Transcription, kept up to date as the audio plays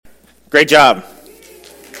Great job.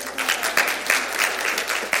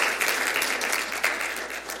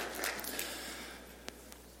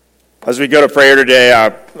 As we go to prayer today, I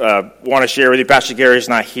want to share with you, Pastor Gary's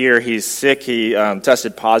not here. He's sick. He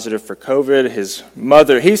tested positive for COVID. His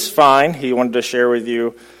mother, he's fine. He wanted to share with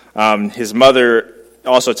you. His mother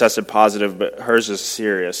also tested positive, but hers is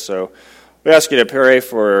serious. So we ask you to pray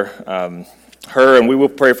for her, and we will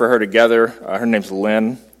pray for her together. Her name's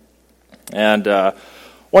Lynn. And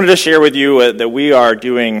wanted to share with you that we are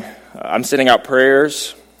doing, I'm sending out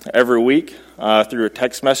prayers every week through a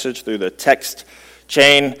text message, through the text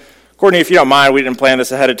chain. Courtney, if you don't mind, we didn't plan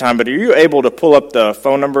this ahead of time, but are you able to pull up the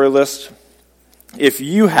phone number list? If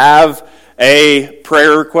you have a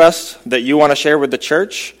prayer request that you want to share with the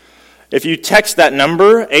church, if you text that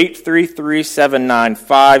number,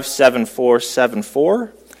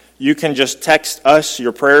 833-795-7474, you can just text us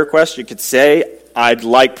your prayer request. You could say, I'd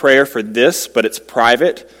like prayer for this, but it's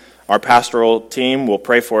private. Our pastoral team will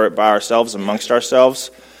pray for it by ourselves, amongst ourselves.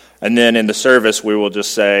 And then in the service, we will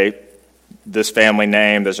just say, this family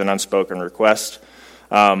name, there's an unspoken request.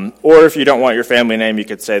 Or if you don't want your family name, you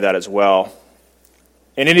could say that as well.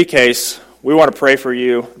 In any case, we want to pray for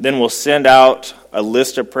you. Then we'll send out a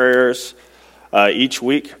list of prayers each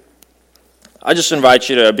week. I just invite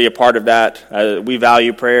you to be a part of that. We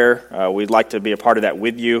value prayer. We'd like to be a part of that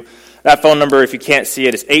with you. That phone number, if you can't see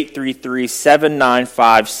it, is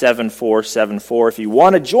 833-795-7474. If you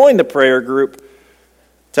want to join the prayer group,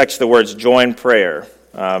 text the words join prayer.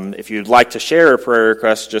 If you'd like to share a prayer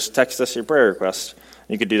request, just text us your prayer request.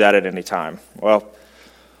 You could do that at any time. Well,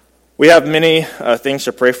 we have many things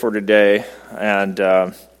to pray for today, and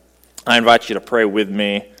I invite you to pray with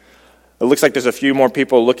me. It looks like there's a few more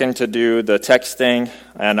people looking to do the text thing,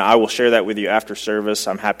 and I will share that with you after service.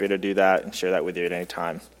 I'm happy to do that and share that with you at any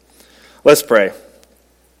time. Let's pray.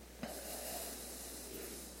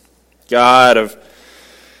 God of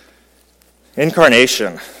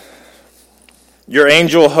incarnation, your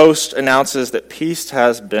angel host announces that peace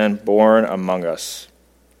has been born among us,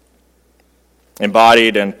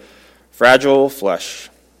 embodied in fragile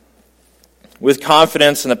flesh. With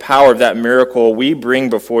confidence in the power of that miracle, we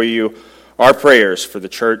bring before you our prayers for the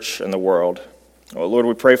church and the world. Oh, Lord,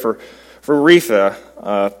 we pray for Retha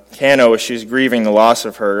Cano as she's grieving the loss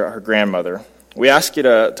of her grandmother. We ask you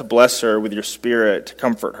to bless her with your spirit, to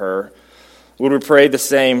comfort her. Lord, we pray the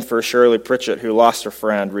same for Shirley Pritchett, who lost her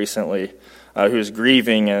friend recently, who's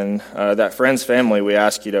grieving, and that friend's family. We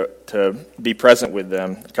ask you to be present with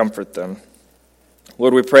them, comfort them.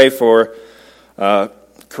 Lord, we pray for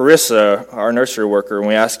Carissa, our nursery worker, and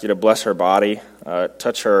we ask you to bless her body,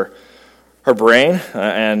 touch her brain,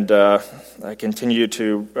 and continue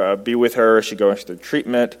to be with her as she goes through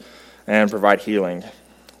treatment and provide healing.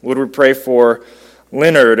 Lord, we pray for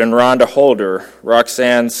Leonard and Rhonda Holder,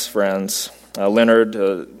 Roxanne's friends. Leonard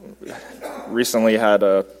recently had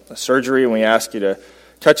a surgery, and we ask you to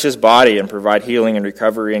touch his body and provide healing and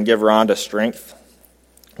recovery and give Rhonda strength.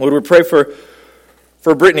 Lord, we pray for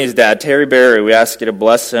Brittany's dad, Terry Berry. We ask you to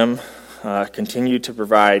bless him, continue to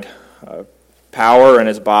provide power in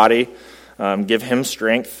his body, give him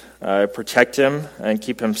strength, protect him, and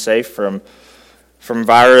keep him safe from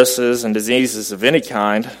viruses and diseases of any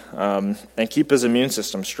kind, and keep his immune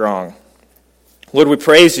system strong. Lord, we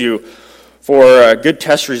praise you for good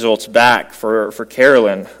test results back for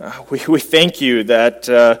Carolyn. We thank you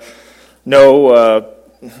that no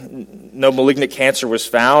malignant cancer was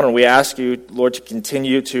found, and we ask you, Lord, to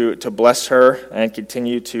continue to bless her and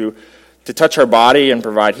continue to touch her body and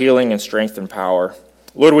provide healing and strength and power.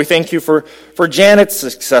 Lord, we thank you for Janet's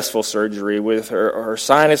successful surgery with her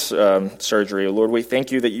sinus surgery. Lord, we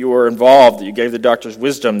thank you that you were involved, that you gave the doctors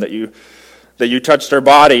wisdom, that you touched her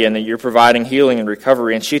body, and that you're providing healing and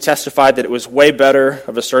recovery. And she testified that it was way better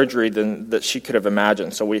of a surgery than that she could have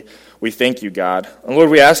imagined. So we thank you, God. And Lord,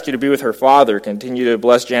 we ask you to be with her father. Continue to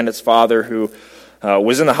bless Janet's father, who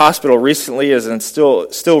was in the hospital recently, is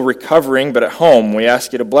still recovering, but at home. We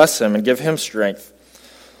ask you to bless him and give him strength.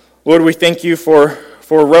 Lord, we thank you for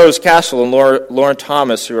Rose Castle and Lauren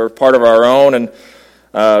Thomas, who are part of our own, and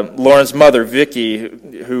Lauren's mother, Vicki,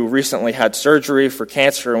 who recently had surgery for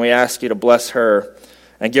cancer, and we ask you to bless her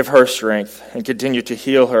and give her strength and continue to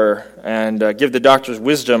heal her and give the doctors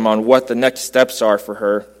wisdom on what the next steps are for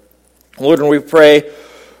her. Lord, and we pray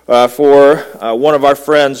for one of our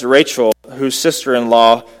friends, Rachel, whose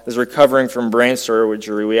sister-in-law is recovering from brain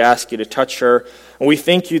surgery. We ask you to touch her, and we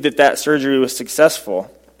thank you that surgery was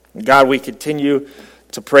successful. God, we continue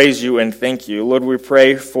to praise you and thank you. Lord, we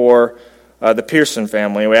pray for the Pearson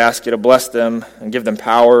family. We ask you to bless them and give them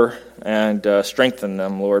power and strengthen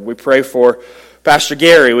them, Lord. We pray for Pastor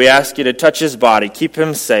Gary, we ask you to touch his body, keep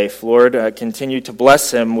him safe. Lord, continue to bless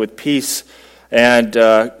him with peace, and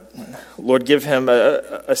Lord, give him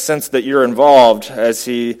a sense that you're involved as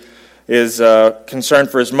he is concerned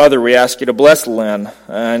for his mother. We ask you to bless Lynn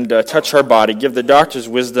and touch her body. Give the doctors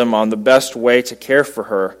wisdom on the best way to care for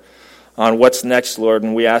her, on what's next, Lord.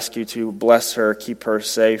 And we ask you to bless her, keep her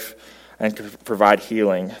safe, and provide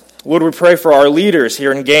healing. Lord, we pray for our leaders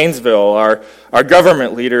here in Gainesville, our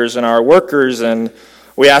government leaders and our workers, and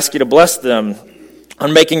we ask you to bless them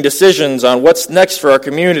on making decisions on what's next for our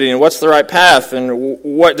community and what's the right path and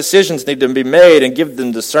what decisions need to be made, and give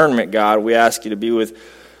them discernment, God. We ask you to be with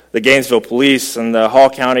the Gainesville Police and the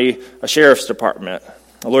Hall County Sheriff's Department.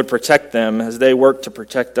 Lord, protect them as they work to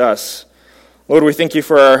protect us. Lord, we thank you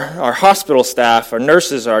for our hospital staff, our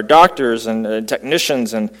nurses, our doctors, and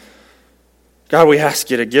technicians. And God, we ask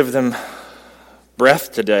you to give them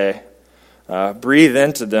breath today. Breathe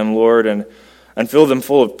into them, Lord, and fill them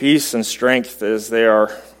full of peace and strength as they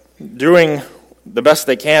are doing the best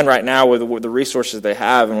they can right now with the resources they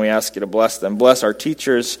have. And we ask you to bless them. Bless our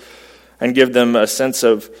teachers and give them a sense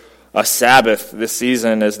of a Sabbath this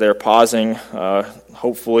season as they're pausing,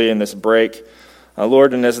 hopefully in this break.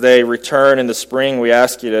 Lord, and as they return in the spring, we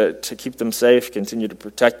ask you to keep them safe, continue to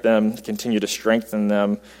protect them, continue to strengthen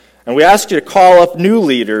them. And we ask you to call up new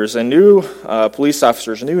leaders and new police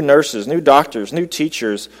officers, new nurses, new doctors, new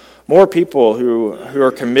teachers, more people who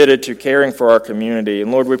are committed to caring for our community.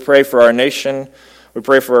 And Lord, we pray for our nation. We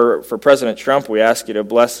pray for President Trump. We ask you to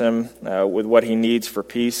bless him with what he needs for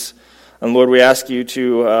peace. And Lord, we ask you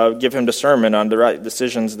to give him discernment on the right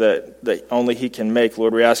decisions that only he can make.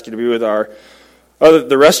 Lord, we ask you to be with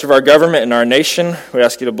the rest of our government and our nation. We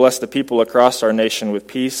ask you to bless the people across our nation with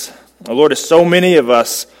peace. Lord, as so many of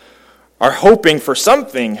us are hoping for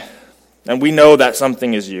something, and we know that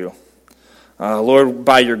something is you. Lord,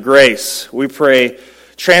 by your grace, we pray,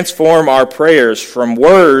 transform our prayers from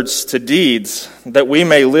words to deeds, that we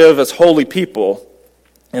may live as holy people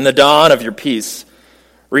in the dawn of your peace,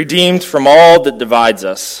 redeemed from all that divides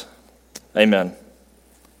us. Amen.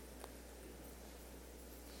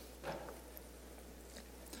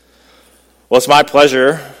 Well, it's my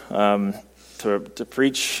pleasure to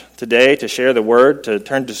preach today, to share the word, to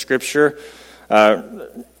turn to Scripture.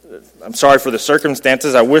 I'm sorry for the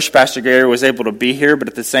circumstances. I wish Pastor Gary was able to be here, but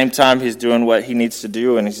at the same time, he's doing what he needs to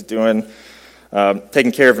do, and he's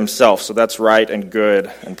taking care of himself. So that's right and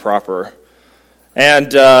good and proper.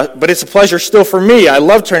 But it's a pleasure still for me. I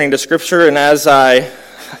love turning to Scripture, and as I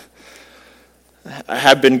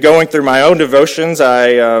have been going through my own devotions,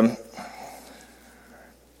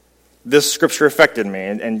 this Scripture affected me,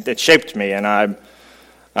 and it shaped me, and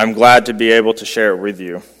I'm glad to be able to share it with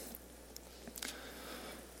you.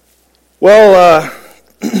 Well,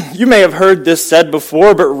 you may have heard this said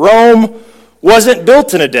before, but Rome wasn't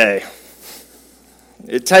built in a day.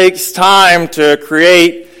 It takes time to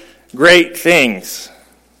create great things.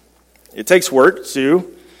 It takes work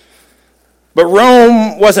too. But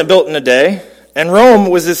Rome wasn't built in a day, and Rome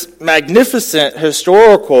was this magnificent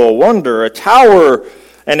historical wonder, a tower,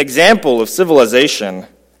 an example of civilization.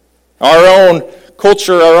 Our own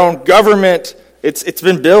culture, our own government, it's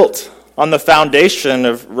been built on the foundation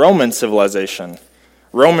of Roman civilization,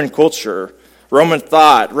 Roman culture, Roman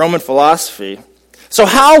thought, Roman philosophy. So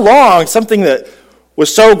how long, something that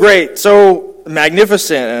was so great, so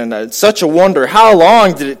magnificent, and such a wonder, how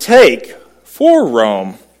long did it take for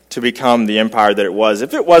Rome to become the empire that it was?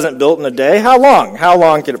 If it wasn't built in a day, how long? How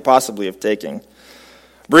long could it possibly have taken?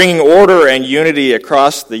 Bringing order and unity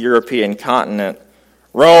across the European continent,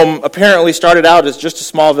 Rome apparently started out as just a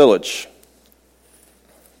small village.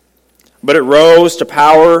 But it rose to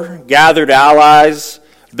power, gathered allies,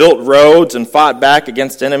 built roads, and fought back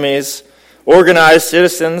against enemies, organized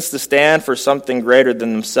citizens to stand for something greater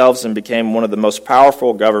than themselves, and became one of the most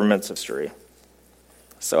powerful governments of history.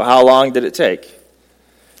 So how long did it take?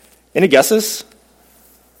 Any guesses?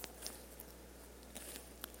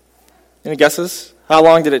 Any guesses? How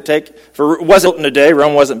long did it take? It wasn't built in a day.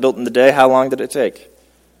 Rome wasn't built in a day. How long did it take?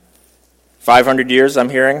 500 years, I'm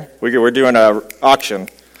hearing. We're doing an auction.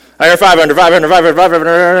 I hear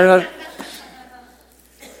 500.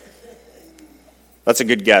 That's a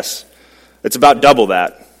good guess. It's about double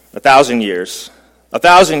that, 1,000 years.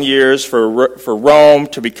 1,000 years for Rome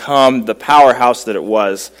to become the powerhouse that it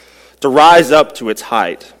was, to rise up to its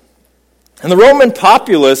height. And the Roman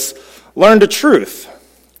populace learned a truth.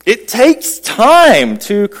 It takes time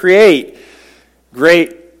to create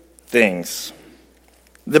great things.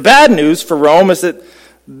 The bad news for Rome is that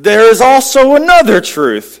there is also another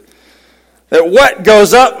truth, that what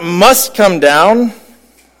goes up must come down,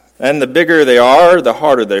 And the bigger they are, the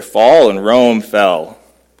harder they fall, and Rome fell.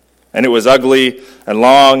 And it was ugly and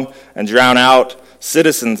long and drawn out.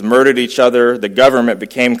 Citizens murdered each other. The government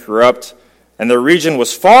became corrupt. And the region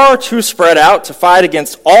was far too spread out to fight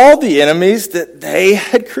against all the enemies that they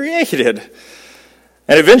had created.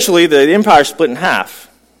 And eventually, the empire split in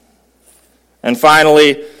half. And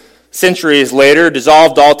finally, centuries later,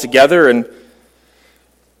 dissolved altogether. And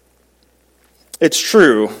it's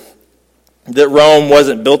true that Rome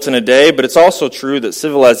wasn't built in a day, but it's also true that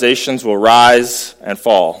civilizations will rise and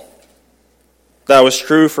fall. That was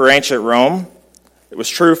true for ancient Rome. It was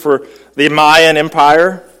true for the Mayan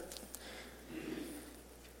Empire.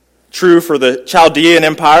 True for the Chaldean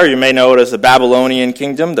Empire. You may know it as the Babylonian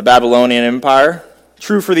Kingdom, the Babylonian Empire.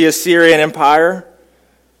 True for the Assyrian Empire.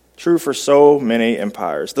 True for so many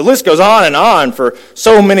empires. The list goes on for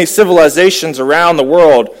so many civilizations around the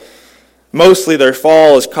world. Mostly their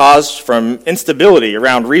fall is caused from instability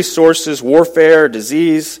around resources, warfare,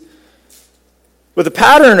 disease. But the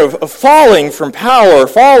pattern of falling from power,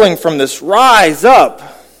 falling from this rise up,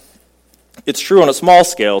 it's true on a small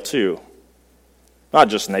scale too. Not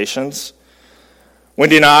just nations.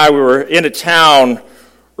 Wendy and I, we were in a town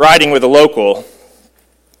riding with a local.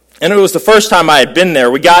 And it was the first time I had been there.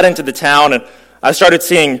 We got into the town and I started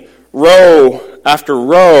seeing row after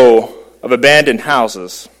row of abandoned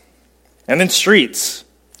houses. And then streets,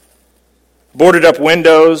 boarded up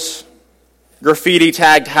windows,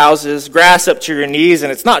 graffiti-tagged houses, grass up to your knees,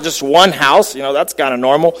 and it's not just one house, that's kind of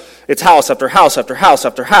normal. It's house after house after house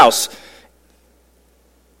after house.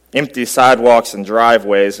 Empty sidewalks and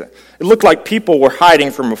driveways. It looked like people were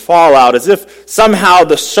hiding from a fallout, as if somehow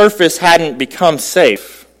the surface hadn't become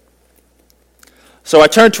safe. So I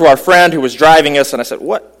turned to our friend who was driving us, and I said,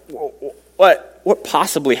 What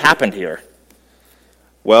possibly happened here?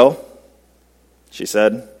 Well, she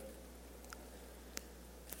said,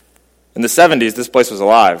 in the 70s, this place was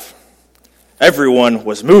alive. Everyone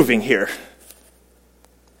was moving here.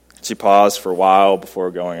 She paused for a while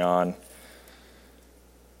before going on.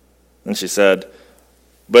 Then she said,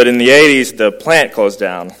 but in the 80s, the plant closed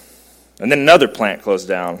down. And then another plant closed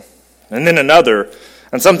down. And then another.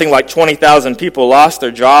 And something like 20,000 people lost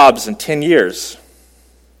their jobs in 10 years.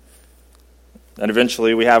 And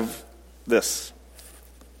eventually we have this.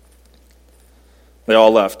 They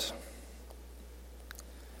all left.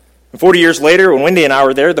 And 40 years later, when Wendy and I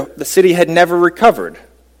were there, the city had never recovered.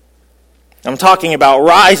 I'm talking about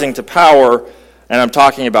rising to power, and I'm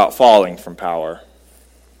talking about falling from power.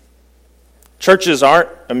 Churches aren't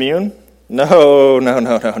immune. No.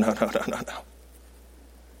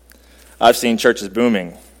 I've seen churches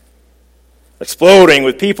booming, exploding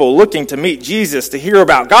with people looking to meet Jesus, to hear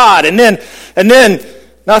about God, and then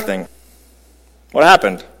nothing. What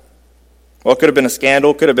happened? Well, it could have been a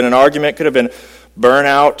scandal, could have been an argument, could have been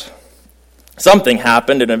burnout. Something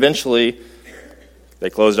happened, and eventually they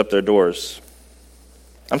closed up their doors.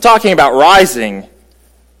 I'm talking about rising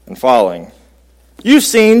and falling. You've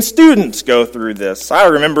seen students go through this. I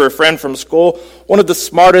remember a friend from school, one of the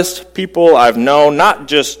smartest people I've known, not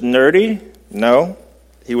just nerdy, no.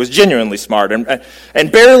 He was genuinely smart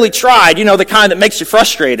and barely tried, the kind that makes you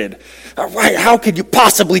frustrated. How could you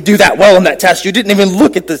possibly do that well in that test? You didn't even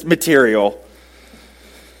look at this material.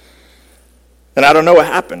 And I don't know what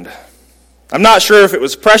happened. I'm not sure if it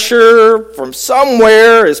was pressure from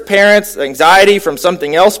somewhere, his parents, anxiety from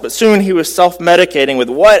something else, but soon he was self-medicating with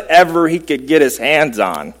whatever he could get his hands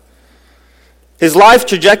on. His life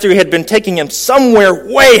trajectory had been taking him somewhere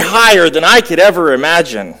way higher than I could ever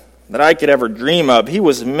imagine, that I could ever dream of. He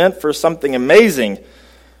was meant for something amazing,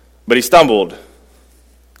 but he stumbled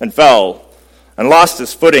and fell and lost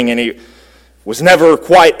his footing, and he was never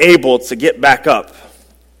quite able to get back up.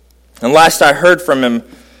 And last I heard from him,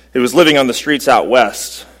 he was living on the streets out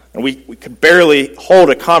west, and we could barely hold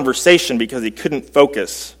a conversation because he couldn't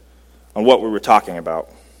focus on what we were talking about.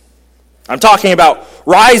 I'm talking about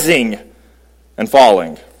rising and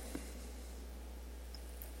falling.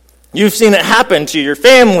 You've seen it happen to your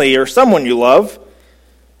family or someone you love.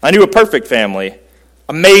 I knew a perfect family,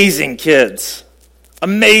 amazing kids,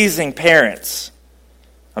 amazing parents,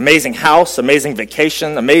 amazing house, amazing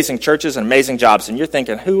vacation, amazing churches, and amazing jobs. And you're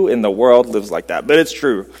thinking, who in the world lives like that? But it's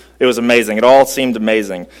true. It was amazing. It all seemed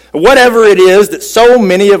amazing. Whatever it is that so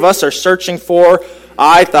many of us are searching for,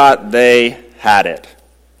 I thought they had it.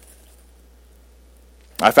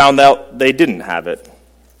 I found out they didn't have it.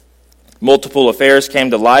 Multiple affairs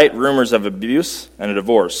came to light, rumors of abuse and a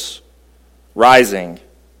divorce, rising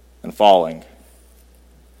and falling.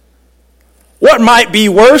 What might be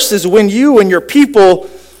worse is when you and your people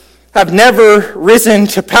have never risen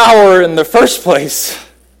to power in the first place.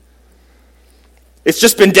 It's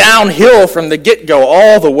just been downhill from the get-go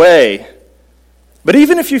all the way. But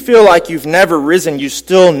even if you feel like you've never risen, you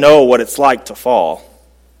still know what it's like to fall.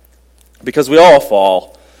 Because we all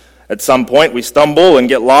fall. At some point, we stumble and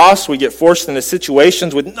get lost. We get forced into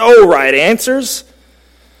situations with no right answers.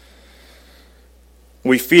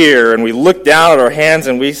 We fear and we look down at our hands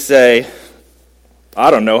and we say, I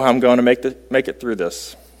don't know how I'm going to make it through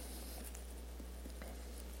this.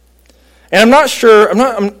 And I'm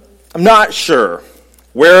not sure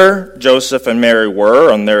where Joseph and Mary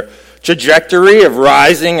were on their trajectory of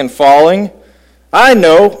rising and falling. I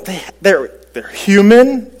know they're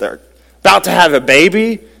human. They're about to have a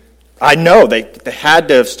baby. I know they had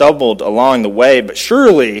to have stumbled along the way, but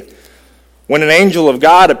surely when an angel of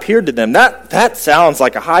God appeared to them, that sounds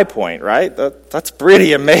like a high point, right? That's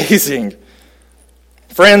pretty amazing.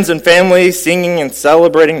 Friends and family singing and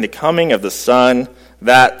celebrating the coming of the Son,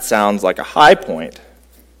 that sounds like a high point.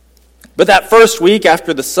 But that first week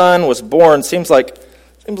after the Son was born seems like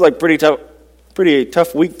pretty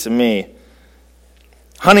tough week to me.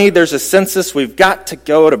 Honey, there's a census. We've got to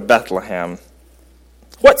go to Bethlehem.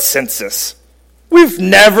 What census? We've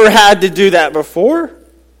never had to do that before.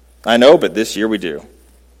 I know, but this year we do.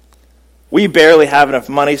 We barely have enough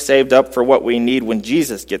money saved up for what we need when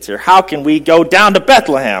Jesus gets here. How can we go down to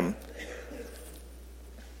Bethlehem?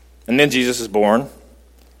 And then Jesus is born.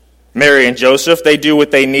 Mary and Joseph, they do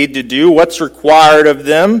what they need to do, what's required of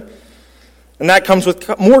them, and that comes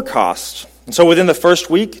with more cost. And so within the first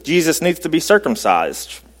week, Jesus needs to be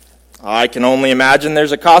circumcised. I can only imagine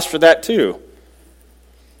there's a cost for that too.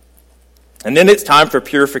 And then it's time for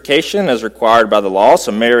purification as required by the law.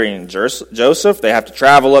 So Mary and Joseph, they have to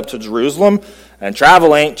travel up to Jerusalem. And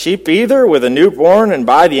travel ain't cheap either with a newborn and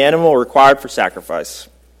buy the animal required for sacrifice.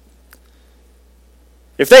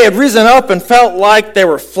 If they had risen up and felt like they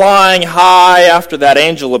were flying high after that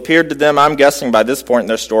angel appeared to them, I'm guessing by this point in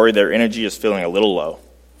their story, their energy is feeling a little low.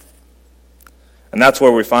 And that's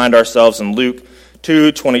where we find ourselves in Luke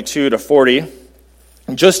 2:22-40,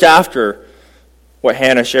 just after what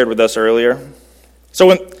Hannah shared with us earlier.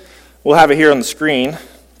 So we'll have it here on the screen.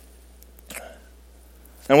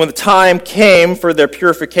 And when the time came for their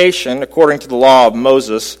purification, according to the law of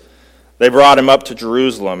Moses, they brought him up to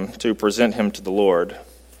Jerusalem to present him to the Lord.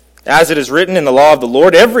 As it is written in the law of the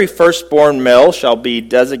Lord, every firstborn male shall be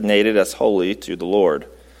designated as holy to the Lord.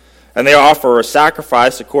 And they offer a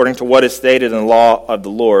sacrifice according to what is stated in the law of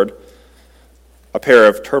the Lord, a pair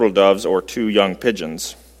of turtle doves or 2 young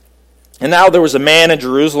pigeons. And now there was a man in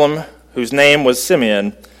Jerusalem whose name was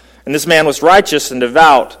Simeon, and this man was righteous and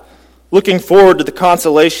devout, looking forward to the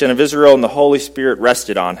consolation of Israel, and the Holy Spirit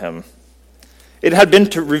rested on him. It had been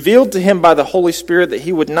revealed to him by the Holy Spirit that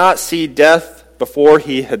he would not see death before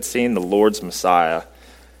he had seen the Lord's Messiah.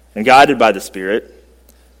 And guided by the Spirit,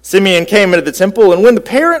 Simeon came into the temple, and when the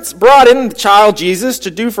parents brought in the child Jesus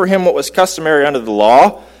to do for him what was customary under the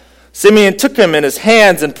law, Simeon took him in his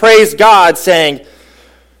hands and praised God, saying,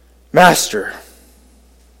 Master,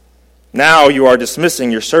 now you are dismissing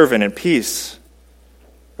your servant in peace,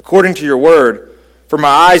 according to your word, for my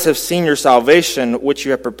eyes have seen your salvation, which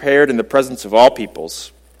you have prepared in the presence of all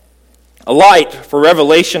peoples, a light for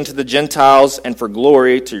revelation to the Gentiles and for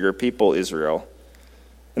glory to your people Israel.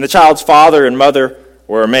 And the child's father and mother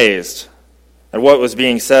were amazed at what was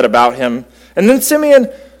being said about him. And then Simeon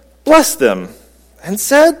blessed them and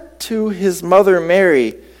said to his mother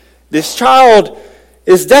Mary, This child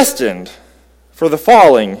is destined for the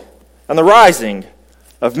falling and the rising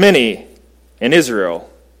of many in Israel,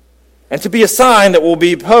 and to be a sign that will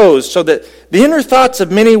be opposed, so that the inner thoughts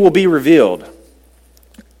of many will be revealed,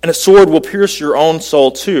 and a sword will pierce your own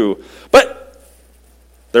soul too. But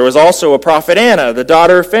there was also a prophet Anna, the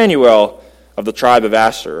daughter of Phanuel of the tribe of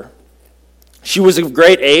Asher. She was of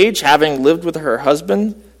great age, having lived with her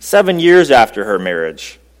husband 7 years after her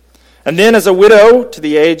marriage, and then as a widow to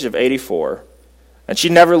the age of 84. And she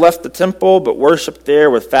never left the temple, but worshipped there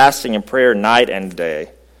with fasting and prayer night and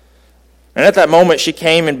day. And at that moment she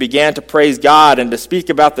came and began to praise God and to speak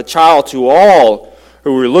about the child to all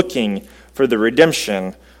who were looking for the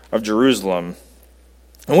redemption of Jerusalem.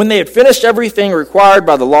 And when they had finished everything required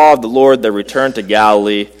by the law of the Lord, they returned to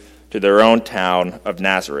Galilee, to their own town of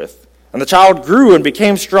Nazareth. And the child grew and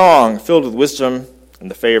became strong, filled with wisdom, and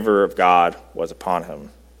the favor of God was upon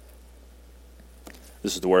him.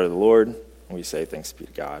 This is the word of the Lord. We say thanks be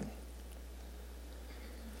to God.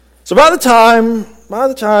 So by the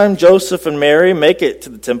time Joseph and Mary make it to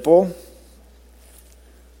the temple,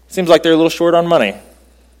 it seems like they're a little short on money.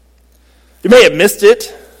 You may have missed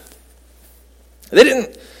it. They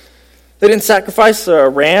didn't sacrifice a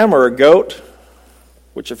ram or a goat,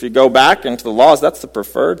 which if you go back into the laws, that's the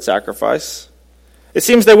preferred sacrifice. It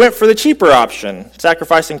seems they went for the cheaper option,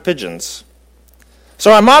 sacrificing pigeons.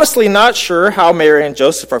 So I'm honestly not sure how Mary and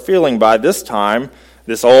Joseph are feeling by this time.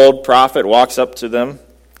 This old prophet walks up to them,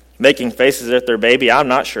 making faces at their baby. I'm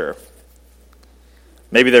not sure.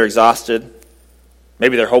 Maybe they're exhausted.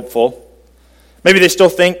 Maybe they're hopeful. Maybe they still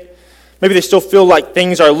feel like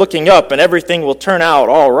things are looking up and everything will turn out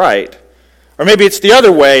all right. Or maybe it's the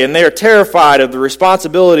other way and they are terrified of the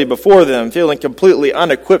responsibility before them, feeling completely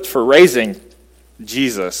unequipped for raising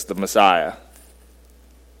Jesus, the Messiah.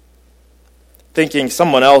 Thinking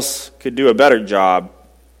someone else could do a better job.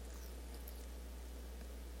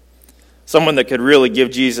 Someone that could really give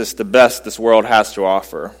Jesus the best this world has to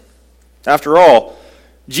offer. After all,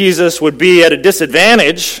 Jesus would be at a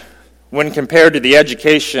disadvantage when compared to the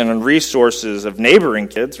education and resources of neighboring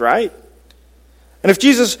kids, right? And if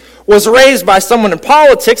Jesus was raised by someone in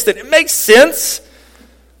politics, then it makes sense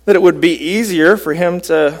that it would be easier for him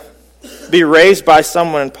to be raised by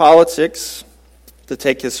someone in politics to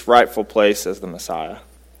take his rightful place as the Messiah.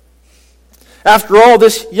 After all,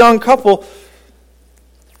 this young couple,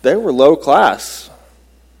 they were low class.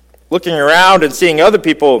 Looking around and seeing other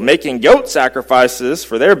people making goat sacrifices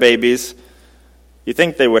for their babies, you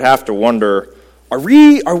think they would have to wonder, are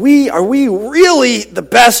we really the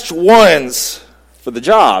best ones for the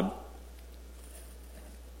job?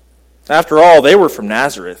 After all, they were from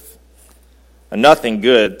Nazareth, and nothing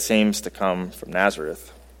good seems to come from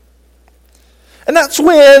Nazareth. And that's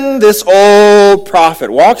when this old prophet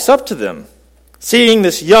walks up to them, seeing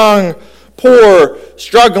this young, poor,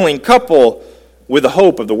 struggling couple with the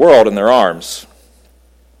hope of the world in their arms.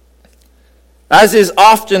 As is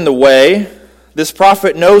often the way, this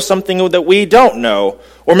prophet knows something that we don't know,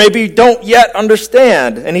 or maybe don't yet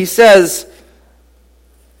understand. And he says,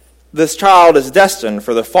 this child is destined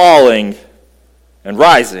for the falling and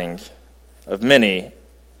rising of many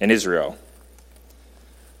in Israel.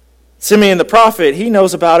 Simeon the prophet, he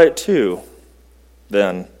knows about it too.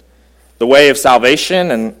 Then, the way of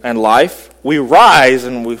salvation and life, we rise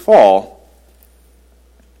and we fall.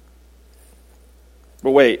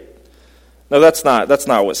 But wait, no, that's not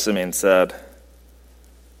what Simeon said.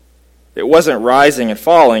 It wasn't rising and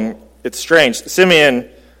falling. It's strange. Simeon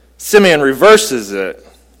reverses it.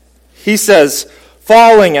 He says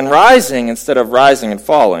falling and rising instead of rising and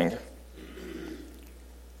falling.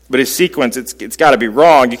 But his sequence, it's got to be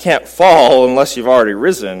wrong. You can't fall unless you've already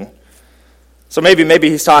risen. So maybe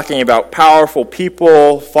he's talking about powerful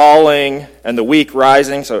people falling and the weak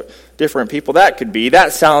rising. So different people, that could be.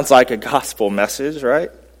 That sounds like a gospel message,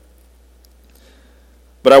 right?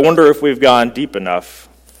 But I wonder if we've gone deep enough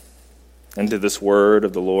into this word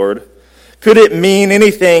of the Lord. Could it mean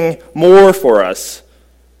anything more for us?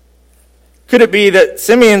 Could it be that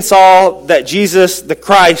Simeon saw that Jesus, the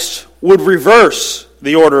Christ, would reverse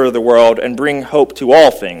the order of the world and bring hope to all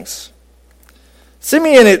things?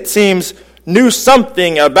 Simeon, it seems, knew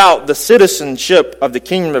something about the citizenship of the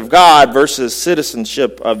kingdom of God versus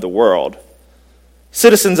citizenship of the world.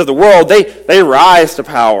 Citizens of the world, they rise to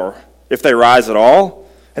power, if they rise at all,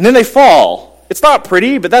 and then they fall. It's not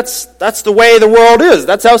pretty, but that's the way the world is.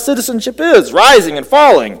 That's how citizenship is, rising and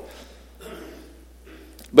falling.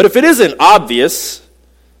 But if it isn't obvious,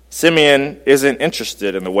 Simeon isn't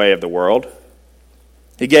interested in the way of the world.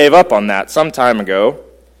 He gave up on that some time ago.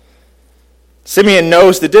 Simeon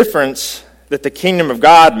knows the difference that the kingdom of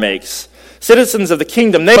God makes. Citizens of the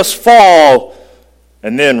kingdom, they must fall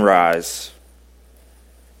and then rise.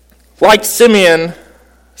 Like Simeon,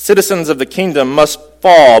 citizens of the kingdom must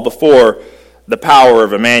fall before the power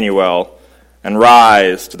of Emmanuel and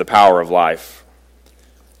rise to the power of life.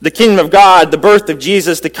 The kingdom of God, the birth of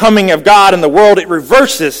Jesus, the coming of God in the world, it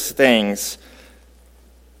reverses things.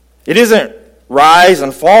 It isn't rise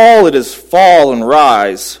and fall, it is fall and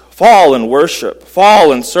rise. Fall in worship,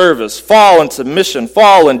 fall in service, fall in submission,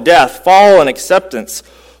 fall in death, fall in acceptance.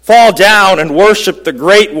 Fall down and worship the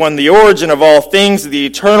great one, the origin of all things, the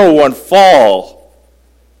eternal one. Fall.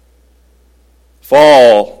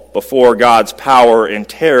 Fall before God's power in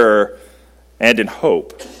terror and in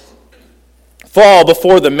hope. Fall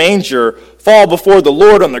before the manger, fall before the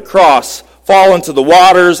Lord on the cross, fall into the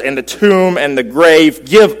waters and the tomb and the grave.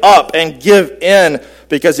 Give up and give in,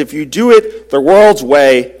 because if you do it the world's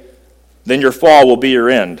way, then your fall will be your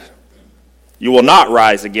end. You will not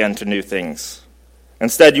rise again to new things.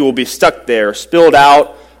 Instead, you will be stuck there, spilled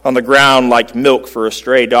out on the ground like milk for a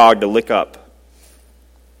stray dog to lick up.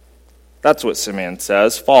 That's what Simeon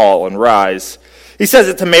says, fall and rise. He says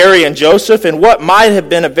it to Mary and Joseph in what might have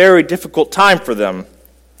been a very difficult time for them,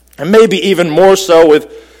 and maybe even more so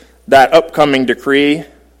with that upcoming decree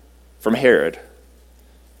from Herod.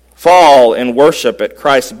 Fall in worship at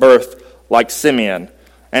Christ's birth like Simeon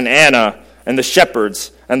and Anna and the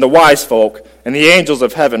shepherds and the wise folk and the angels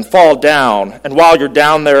of heaven fall down. And while you're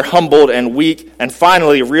down there humbled and weak and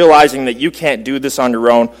finally realizing that you can't do this on your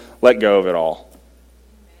own, let go of it all.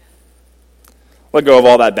 Let go of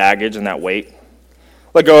all that baggage and that weight.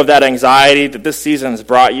 Let go of that anxiety that this season has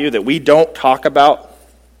brought you that we don't talk about.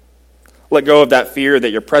 Let go of that fear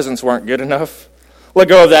that your presents weren't good enough. Let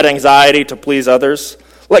go of that anxiety to please others.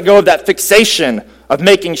 Let go of that fixation of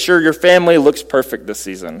making sure your family looks perfect this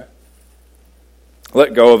season.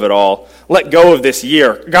 Let go of it all. Let go of this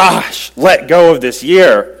year. Gosh, let go of this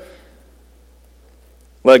year.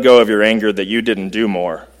 Let go of your anger that you didn't do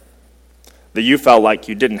more, that you felt like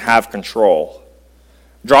you didn't have control.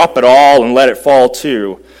 Drop it all and let it fall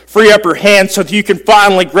too. Free up your hands so that you can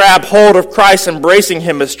finally grab hold of Christ, embracing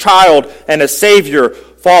him as child and as Savior.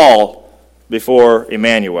 Fall before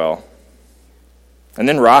Emmanuel. And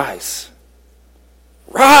then rise.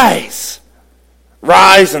 Rise.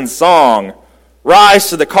 Rise in song. Rise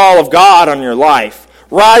to the call of God on your life.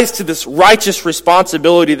 Rise to this righteous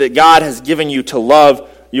responsibility that God has given you to love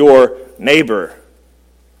your neighbor.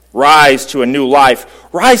 Rise to a new life.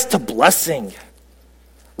 Rise to blessing.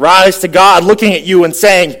 Rise to God looking at you and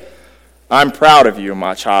saying, I'm proud of you,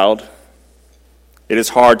 my child. It is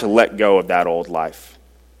hard to let go of that old life.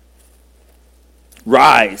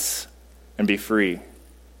 Rise and be free.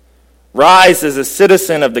 Rise as a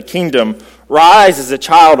citizen of the kingdom. Rise as a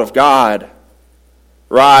child of God.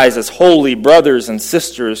 Rise as holy brothers and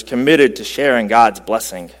sisters committed to sharing God's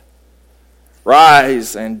blessing.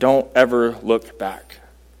 Rise and don't ever look back.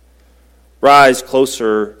 Rise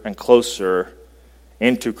closer and closer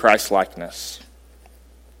into Christ-likeness.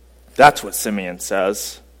 That's what Simeon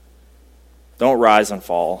says. Don't rise and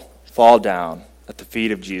fall. Fall down at the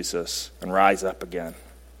feet of Jesus and rise up again.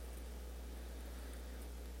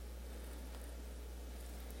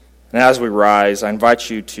 And as we rise, I invite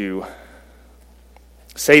you to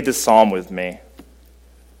say this psalm with me.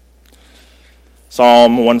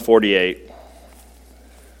 Psalm 148.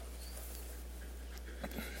 I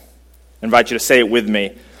invite you to say it with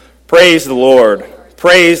me. Praise the Lord.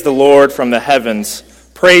 Praise the Lord from the heavens.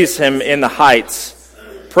 Praise him in the heights.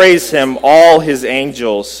 Praise him, all his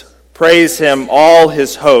angels. Praise him, all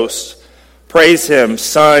his hosts. Praise him,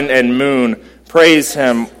 sun and moon. Praise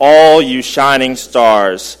him, all you shining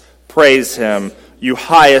stars. Praise him, you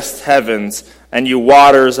highest heavens, and you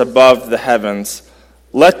waters above the heavens.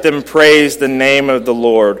 Let them praise the name of the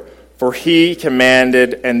Lord, for he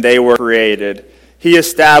commanded and they were created. He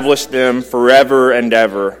established them forever and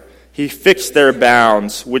ever. He fixed their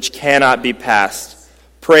bounds, which cannot be passed.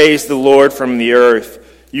 Praise the Lord from the earth,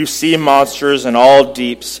 you sea monsters and all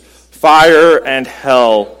deeps, fire and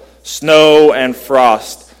hell, snow and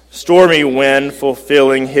frost, stormy wind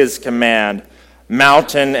fulfilling his command,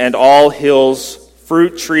 mountain and all hills,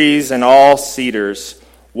 fruit trees and all cedars,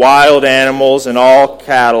 wild animals and all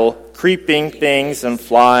cattle, creeping things and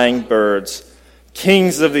flying birds,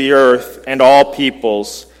 kings of the earth and all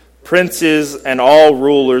peoples, princes and all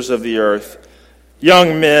rulers of the earth,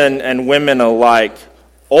 young men and women alike,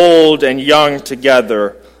 old and young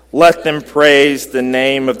together, let them praise the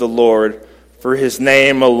name of the Lord, for his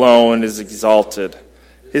name alone is exalted.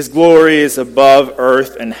 His glory is above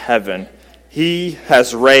earth and heaven. He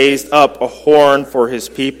has raised up a horn for his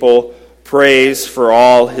people, praise for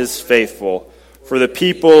all his faithful, for the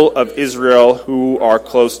people of Israel who are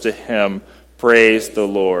close to him. Praise the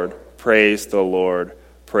Lord, praise the Lord.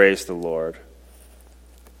 Praise the Lord.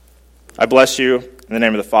 I bless you in the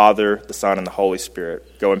name of the Father, the Son, and the Holy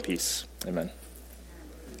Spirit. Go in peace. Amen.